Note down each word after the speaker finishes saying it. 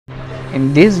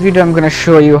In this video I'm gonna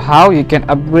show you how you can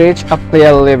upgrade a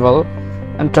player level.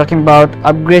 I'm talking about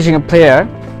upgrading a player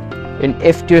in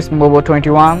FTS Mobile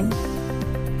 21.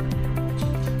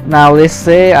 Now let's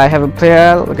say I have a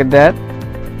player, look at that.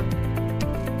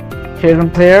 Here are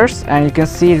players, and you can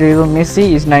see Lionel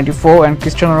Messi is 94 and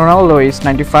Cristiano Ronaldo is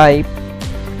 95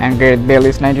 and Gareth Bale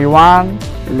is 91,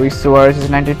 Luis Suarez is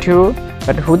 92,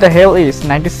 but who the hell is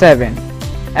 97?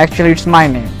 Actually it's my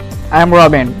name. I am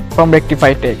Robin from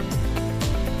Rectify Tech,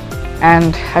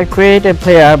 and I created a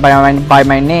player by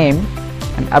my name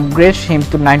and upgrade him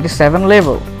to 97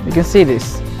 level. You can see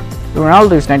this.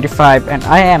 Ronaldo is 95 and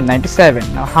I am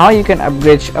 97. Now how you can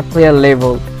upgrade a player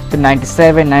level to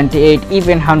 97, 98,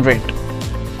 even 100?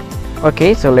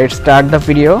 Okay, so let's start the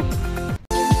video.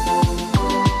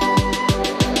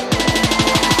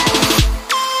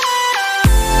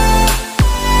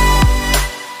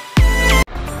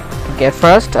 Okay,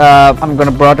 first I'm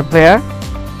gonna brought a player.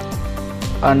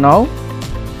 No,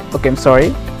 okay, I'm sorry,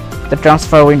 the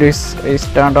transfer window is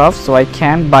turned off, so I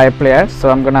can't buy a player. So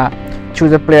I'm gonna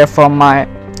choose a player from my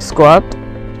squad.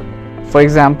 For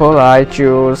example, I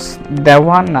choose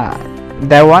Devon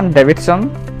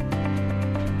Davidson.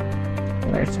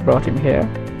 Let's brought him here.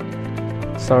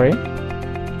 Sorry.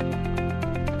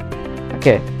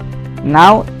 Okay,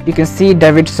 now you can see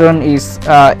Davidson is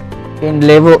in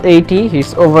level 80.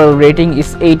 His overall rating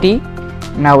is 80.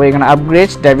 Now we're gonna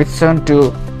upgrade Davidson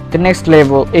to the next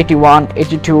level, 81,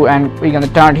 82, and we're gonna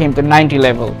turn him to 90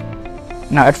 level.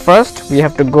 Now at first we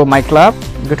have to go to my club,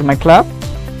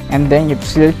 and then you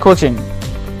select coaching,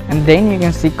 and then you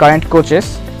can see current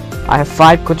coaches. I have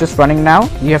 5 coaches running now.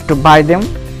 You have to buy them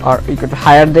or you could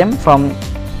hire them from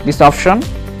this option.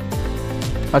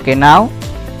 Okay, now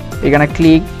we're gonna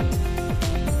click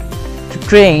to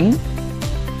train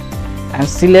and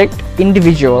select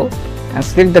individual and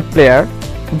select the player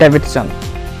Davidson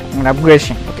and upgrade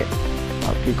him. Okay,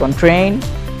 now click on train,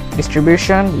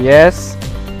 distribution, yes.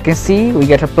 You can see we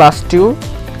get a +2.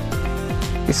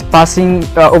 His passing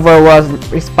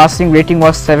his passing rating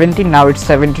was 70. Now it's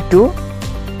 72.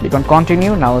 Click on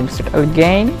continue. Now we'll set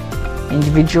again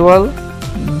individual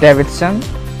Davidson,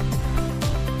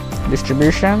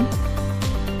 distribution.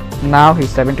 Now he's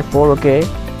 74. Okay,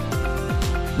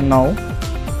 no.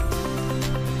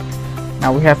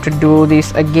 Now we have to do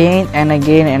this again and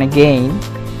again and again.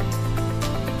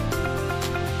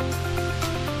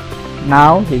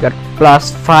 Now he got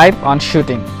 +5 on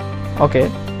shooting. Okay,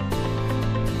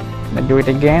 let's do it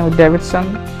again with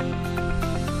Davidson.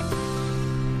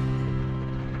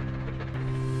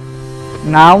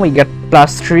 Now we get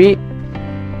 +3.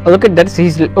 Look at that,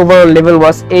 his overall level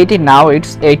was 80. Now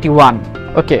it's 81.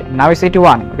 Okay, now it's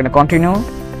 81. We're gonna continue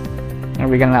and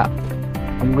we're gonna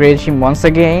upgrade him once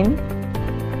again.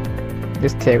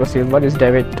 This Thiago Silva is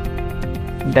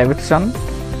Davidson.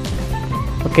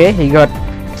 Okay, he got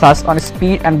plus on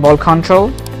speed and ball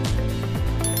control.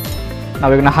 Now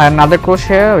we're gonna hire another coach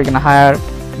here. We're gonna hire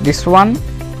this one.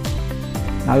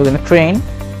 Now we're gonna train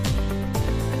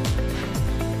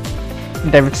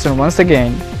Davidson once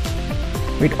again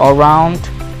with all round,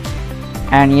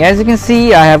 and as you can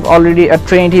see I have already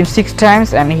trained him 6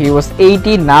 times and he was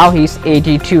 80. Now he's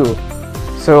 82.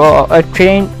 So I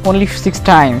trained only 6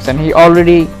 times and he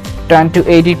already turned to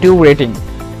 82 rating.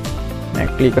 Now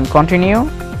click on continue,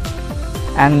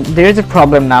 and there is a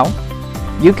problem now.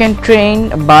 You can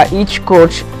train by each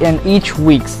coach in each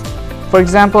weeks. For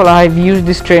example, I have used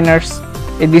these trainers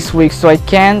in this week, so I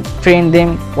can train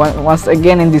them once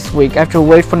again in this week. I have to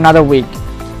wait for another week.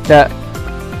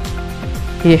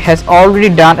 He has already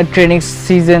done a training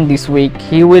season this week.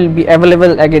 He will be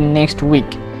available again next week.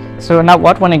 So now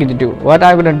what am I going to do? What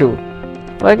I'm gonna do?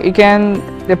 Like, you can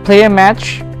play a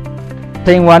match.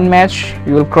 Playing one match,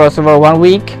 you will cross over 1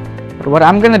 week. But what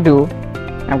I'm gonna do,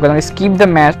 I'm gonna skip the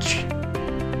match.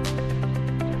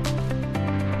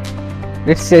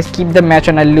 Let's say skip the match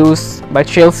and I lose by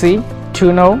Chelsea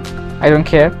 2-0. I don't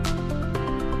care.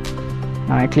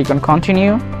 Now I click on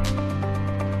continue.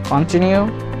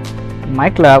 My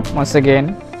club once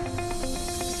again.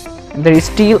 There is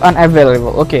still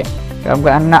unavailable. Okay, I'm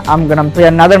gonna play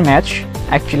another match.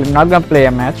 Actually, I'm not gonna play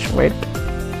a match. Wait.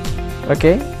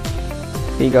 Okay,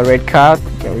 we got red card.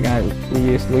 Okay, we're gonna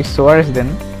use Luis Suarez then.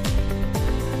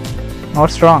 Not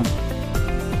strong.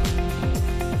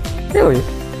 Really?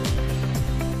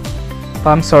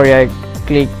 Oh, I'm sorry, I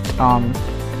clicked on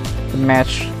the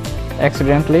match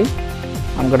accidentally.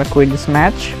 I'm gonna quit this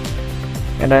match,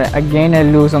 and again I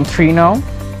lose on 3-0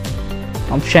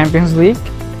 on Champions League.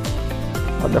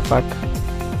 What the fuck?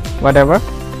 Whatever.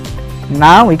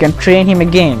 Now we can train him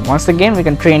again. Once again we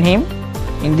can train him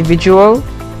individual.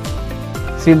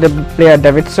 See the player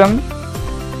Davidson.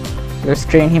 Let's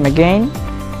train him again.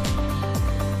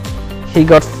 He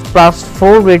got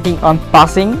 +4 rating on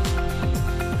passing.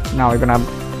 Now we're gonna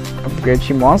upgrade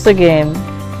him once again.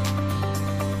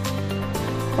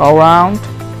 All round.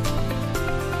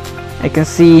 I can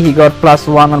see he got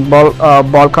 +1 on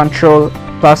ball control,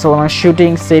 +1 on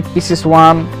shooting, set pieces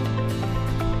 1.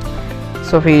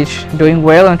 So he's doing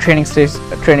well in training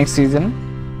season.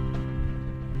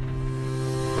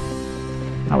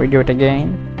 Now we do it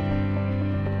again.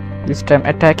 This time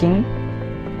attacking.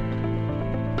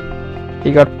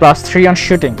 He got +3 on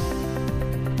shooting.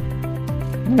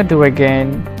 I'm gonna do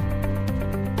again.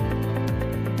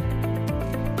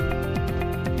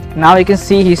 Now you can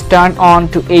see he's turned on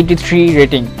to 83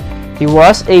 rating. He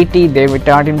was 80, they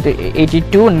returned him to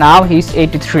 82, now he's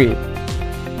 83.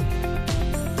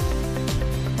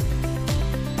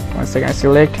 Once again,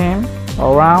 select him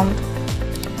all round.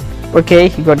 Okay,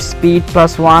 he got speed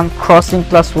 +1, crossing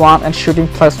 +1, and shooting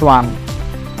 +1,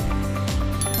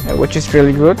 which is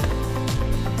really good.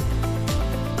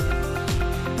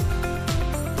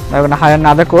 I'm gonna hire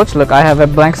another coach. Look, I have a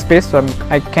blank space, so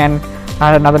I can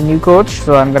hire another new coach.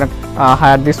 So I'm gonna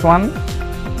hire this one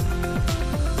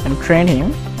and train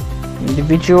him.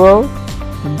 Individual,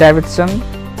 Davidson,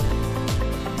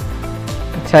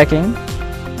 attacking.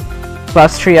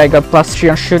 +3, I got +3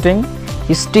 on shooting.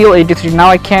 He's still 83. Now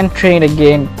I can't train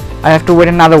again. I have to wait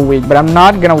another week, but I'm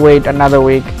not gonna wait another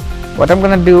week. What I'm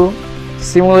gonna do,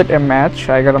 simulate a match.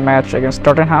 I got a match against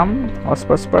Tottenham or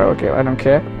Spurs. Okay, I don't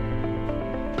care.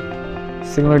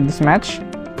 Simulate this match,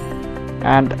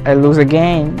 and I lose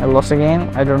again. I lost again.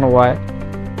 I don't know why.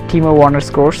 Timo Werner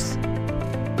scores.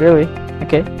 Really?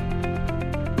 Okay.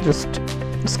 Just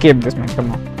skip this, man.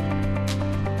 Come on.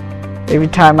 Every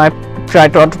time I try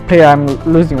to autoplay, I'm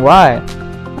losing. Why?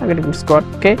 I got a good squad.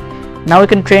 Okay. Now we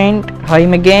can train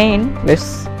him again.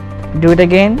 Let's do it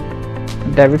again.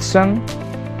 Davidson.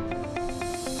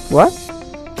 What?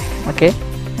 Okay.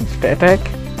 Let's attack.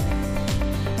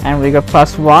 And we got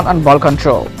 +1 on ball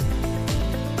control.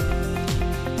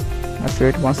 Let's do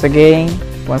it once again.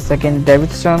 Once again,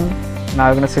 Davidson. Now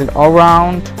we're gonna select all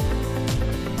round.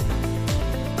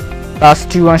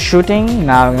 +2 on shooting.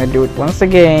 Now I'm gonna do it once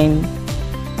again.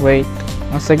 Wait,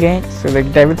 once again,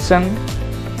 select Davidson.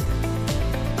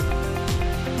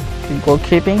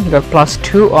 Goalkeeping, he got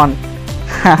 +2 on.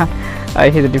 I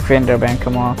hit the defender, man.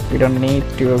 Come on, we don't need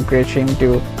to upgrade him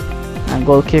to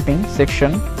goalkeeping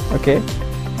section. Okay.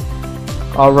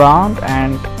 All round,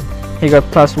 and he got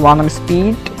 +1 on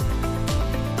speed.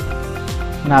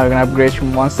 Now we're gonna upgrade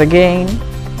him once again.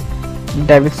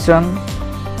 Davidson,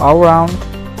 all round.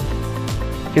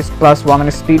 He's +1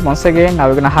 on speed once again. Now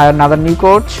we're gonna hire another new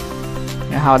coach.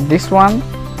 And hire this one.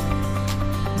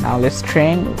 Now let's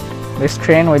train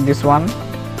with this one.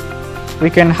 We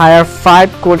can hire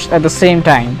 5 coaches at the same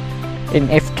time in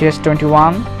FTS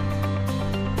 21.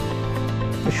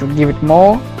 We should give it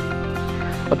more.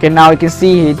 Okay, now you can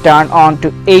see he turned on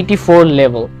to 84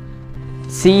 level.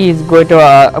 See, he's going to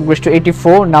upgrade to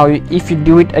 84. Now if you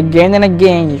do it again and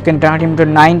again, you can turn him to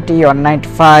 90 or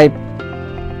 95.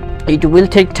 It will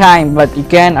take time, but you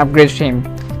can upgrade him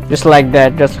just like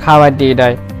that. That's how I did.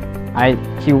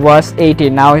 He was 80,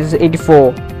 now he's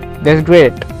 84. That's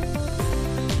great.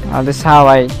 This is how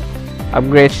I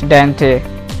upgrade Dante.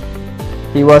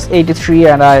 He was 83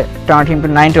 and I turned him to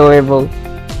 90 level.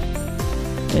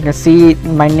 You can see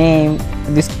my name.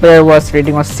 This player was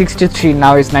rating was 63,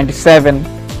 now is 97.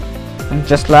 And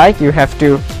just like, you have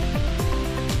to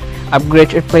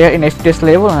upgrade a player in FTS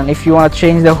level, and if you want to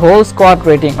change the whole squad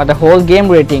rating or the whole game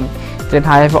rating, then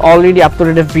I have already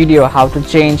uploaded a video how to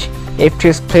change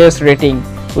FTS players rating,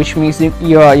 which means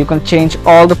you can change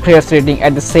all the players rating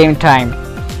at the same time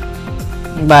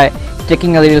by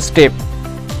taking a little step.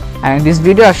 And in this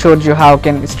video I showed you how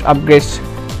can upgrade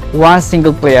one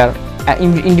single player, an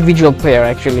individual player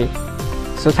actually.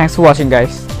 So thanks for watching,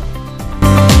 guys.